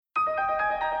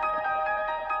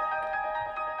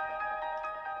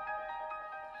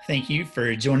Thank you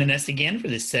for joining us again for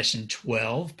this Session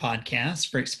 12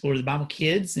 podcast for Explore the Bible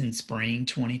Kids in Spring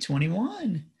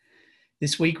 2021.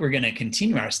 This week, we're going to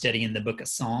continue our study in the book of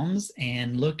Psalms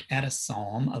and look at a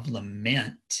psalm of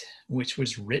lament, which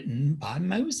was written by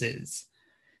Moses.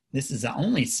 This is the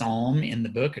only psalm in the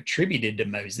book attributed to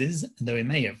Moses, though he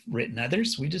may have written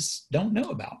others we just don't know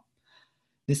about.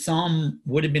 This psalm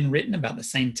would have been written about the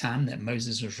same time that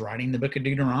Moses was writing the book of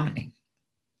Deuteronomy.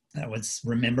 That was,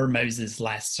 remember, Moses'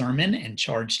 last sermon and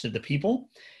charge to the people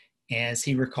as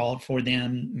he recalled for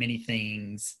them many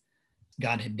things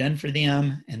God had done for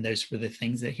them, and those were the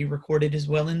things that he recorded as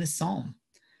well in this psalm.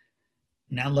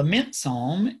 Now, lament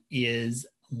psalm is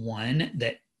one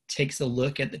that takes a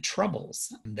look at the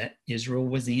troubles that Israel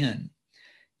was in.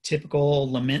 Typical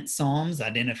lament psalms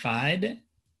identified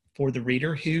for the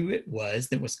reader who it was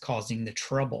that was causing the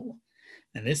trouble.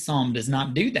 And this psalm does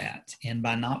not do that. And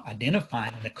by not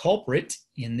identifying the culprit,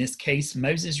 in this case,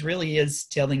 Moses really is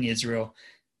telling Israel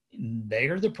they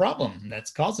are the problem that's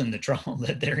causing the trouble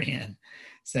that they're in.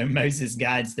 So Moses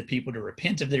guides the people to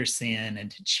repent of their sin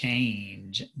and to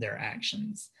change their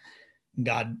actions.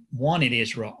 God wanted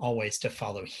Israel always to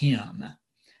follow him.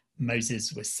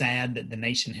 Moses was sad that the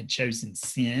nation had chosen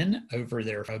sin over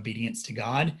their obedience to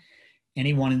God, and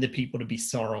he wanted the people to be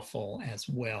sorrowful as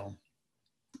well.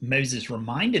 Moses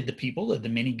reminded the people of the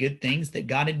many good things that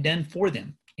God had done for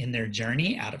them in their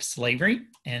journey out of slavery,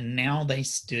 and now they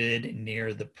stood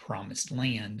near the promised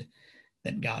land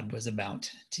that God was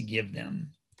about to give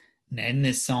them. Now, in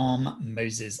this psalm,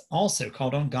 Moses also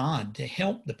called on God to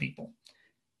help the people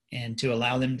and to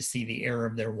allow them to see the error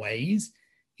of their ways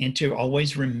and to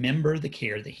always remember the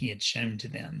care that he had shown to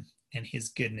them and his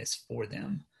goodness for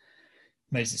them.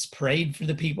 Moses prayed for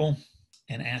the people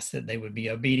and asked that they would be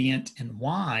obedient and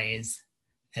wise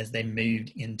as they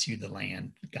moved into the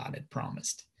land God had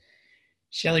promised.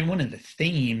 Shelley, one of the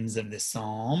themes of this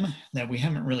psalm that we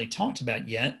haven't really talked about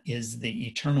yet is the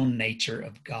eternal nature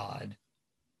of God.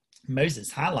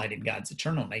 Moses highlighted God's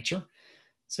eternal nature.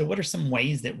 So what are some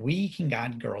ways that we can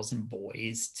guide girls and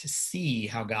boys to see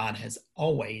how God has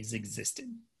always existed?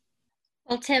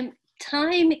 Well, Tim,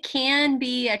 time can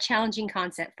be a challenging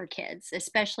concept for kids,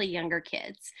 especially younger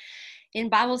kids. In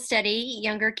Bible study,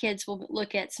 younger kids will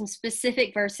look at some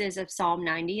specific verses of Psalm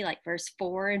 90, like verse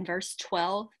 4 and verse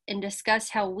 12, and discuss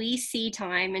how we see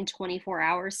time in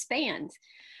 24-hour spans.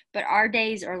 But our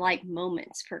days are like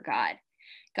moments for God.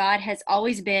 God has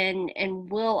always been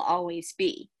and will always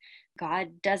be. God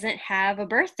doesn't have a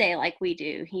birthday like we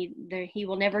do. He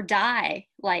will never die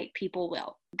like people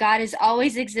will. God has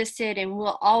always existed and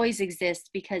will always exist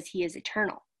because he is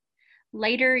eternal.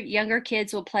 Later, younger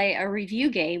kids will play a review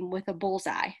game with a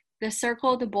bullseye. The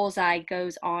circle of the bullseye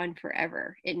goes on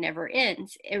forever. It never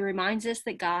ends. It reminds us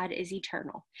that God is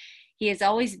eternal. He has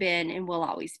always been and will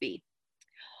always be.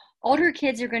 Older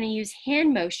kids are going to use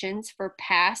hand motions for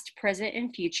past, present,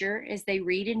 and future as they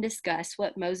read and discuss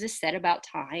what Moses said about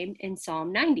time in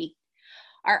Psalm 90.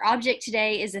 Our object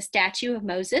today is a statue of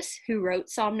Moses, who wrote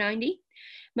Psalm 90.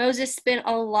 Moses spent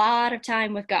a lot of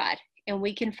time with God, and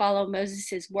we can follow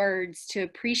Moses' words to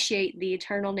appreciate the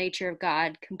eternal nature of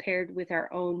God compared with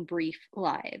our own brief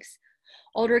lives.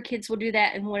 Older kids will do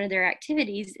that in one of their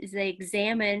activities as they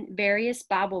examine various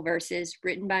Bible verses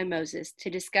written by Moses to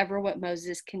discover what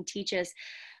Moses can teach us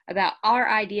about our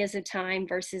ideas of time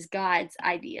versus God's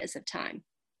ideas of time.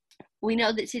 We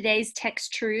know that today's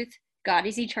text truth, God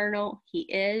is eternal, he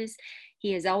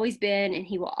has always been, and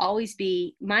he will always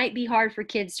be, might be hard for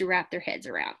kids to wrap their heads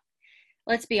around.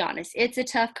 Let's be honest, it's a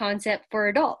tough concept for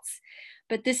adults,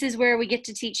 but this is where we get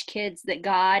to teach kids that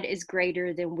God is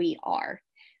greater than we are.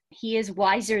 He is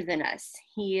wiser than us.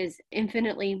 He is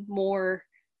infinitely more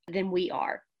than we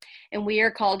are. And we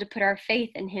are called to put our faith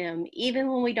in him,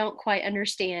 even when we don't quite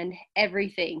understand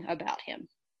everything about him.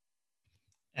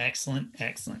 Excellent,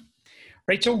 excellent.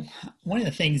 Rachel, one of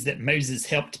the things that Moses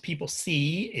helped people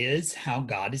see is how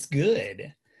God is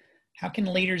good. How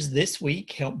can leaders this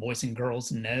week help boys and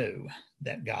girls know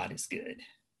that God is good?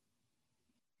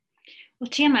 Well,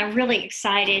 Tim, I'm really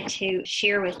excited to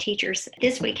share with teachers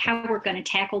this week how we're going to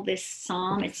tackle this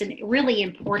psalm. It's a really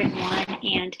important one,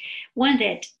 and one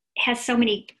that has so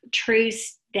many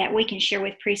truths that we can share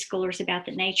with preschoolers about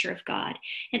the nature of God.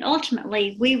 And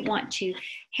ultimately, we want to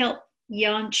help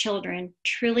young children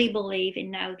truly believe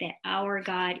and know that our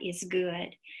God is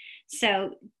good.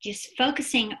 So just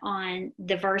focusing on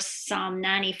the verse Psalm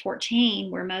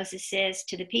 90:14, where Moses says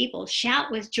to the people,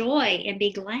 "Shout with joy and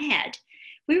be glad,"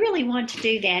 we really want to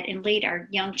do that and lead our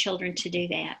young children to do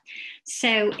that.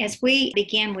 So as we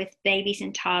begin with babies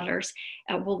and toddlers,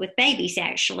 with babies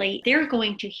actually, they're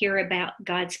going to hear about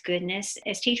God's goodness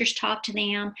as teachers talk to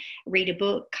them, read a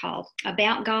book called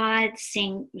About God,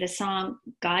 sing the song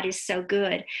God is So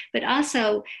Good, but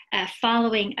also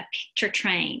following a picture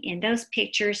train. And those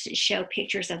pictures show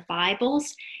pictures of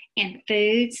Bibles and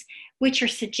foods, which are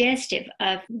suggestive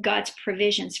of God's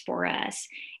provisions for us.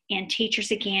 And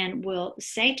teachers, again, will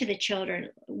say to the children,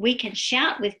 we can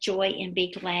shout with joy and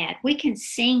be glad. We can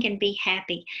sing and be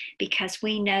happy because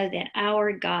we know that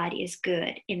our God is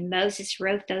good. And Moses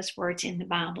wrote those words in the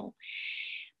Bible.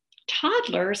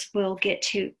 Toddlers will get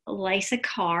to lace a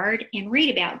card and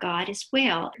read about God as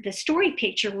well. The story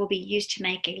picture will be used to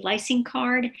make a lacing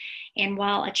card. And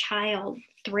while a child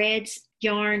threads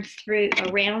yarn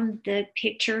around the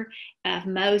picture of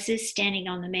Moses standing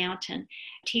on the mountain,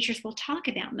 teachers will talk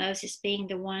about Moses being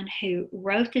the one who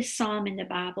wrote this psalm in the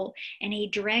Bible, and he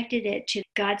directed it to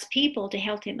God's people to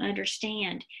help them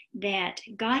understand that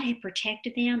God had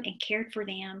protected them and cared for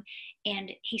them,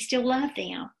 and he still loved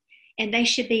them. And they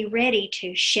should be ready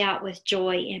to shout with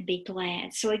joy and be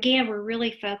glad. So again, we're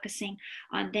really focusing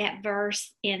on that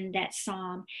verse in that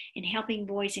psalm and helping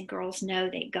boys and girls know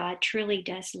that God truly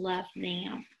does love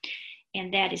them.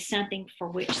 And that is something for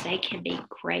which they can be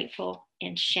grateful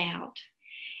and shout.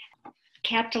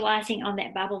 Capitalizing on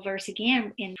that Bible verse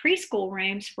again, in preschool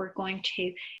rooms, we're going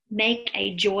to make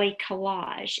a joy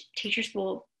collage. Teachers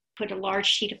will put a large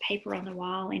sheet of paper on the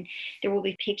wall, and there will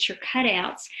be picture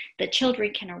cutouts that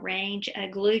children can arrange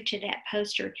glued to that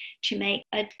poster to make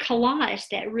a collage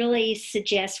that really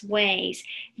suggests ways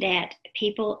that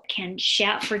people can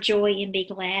shout for joy and be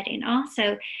glad, and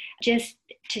also just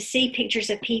to see pictures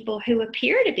of people who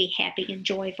appear to be happy and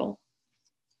joyful.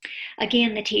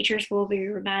 Again, the teachers will be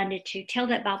reminded to tell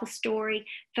that Bible story,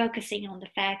 focusing on the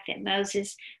fact that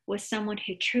Moses was someone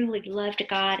who truly loved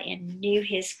God and knew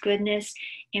his goodness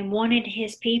and wanted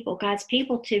his people, God's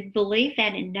people, to believe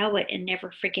that and know it and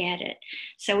never forget it.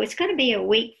 So it's going to be a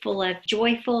week full of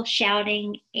joyful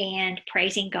shouting and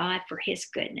praising God for his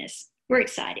goodness. We're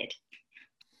excited.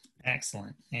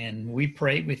 Excellent. And we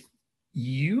pray with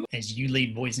you as you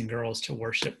lead boys and girls to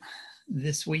worship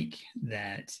this week,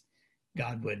 that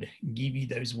God would give you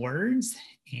those words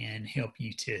and help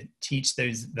you to teach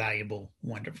those valuable,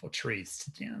 wonderful truths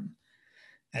to them.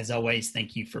 As always,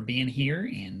 thank you for being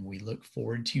here, and we look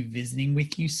forward to visiting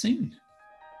with you soon.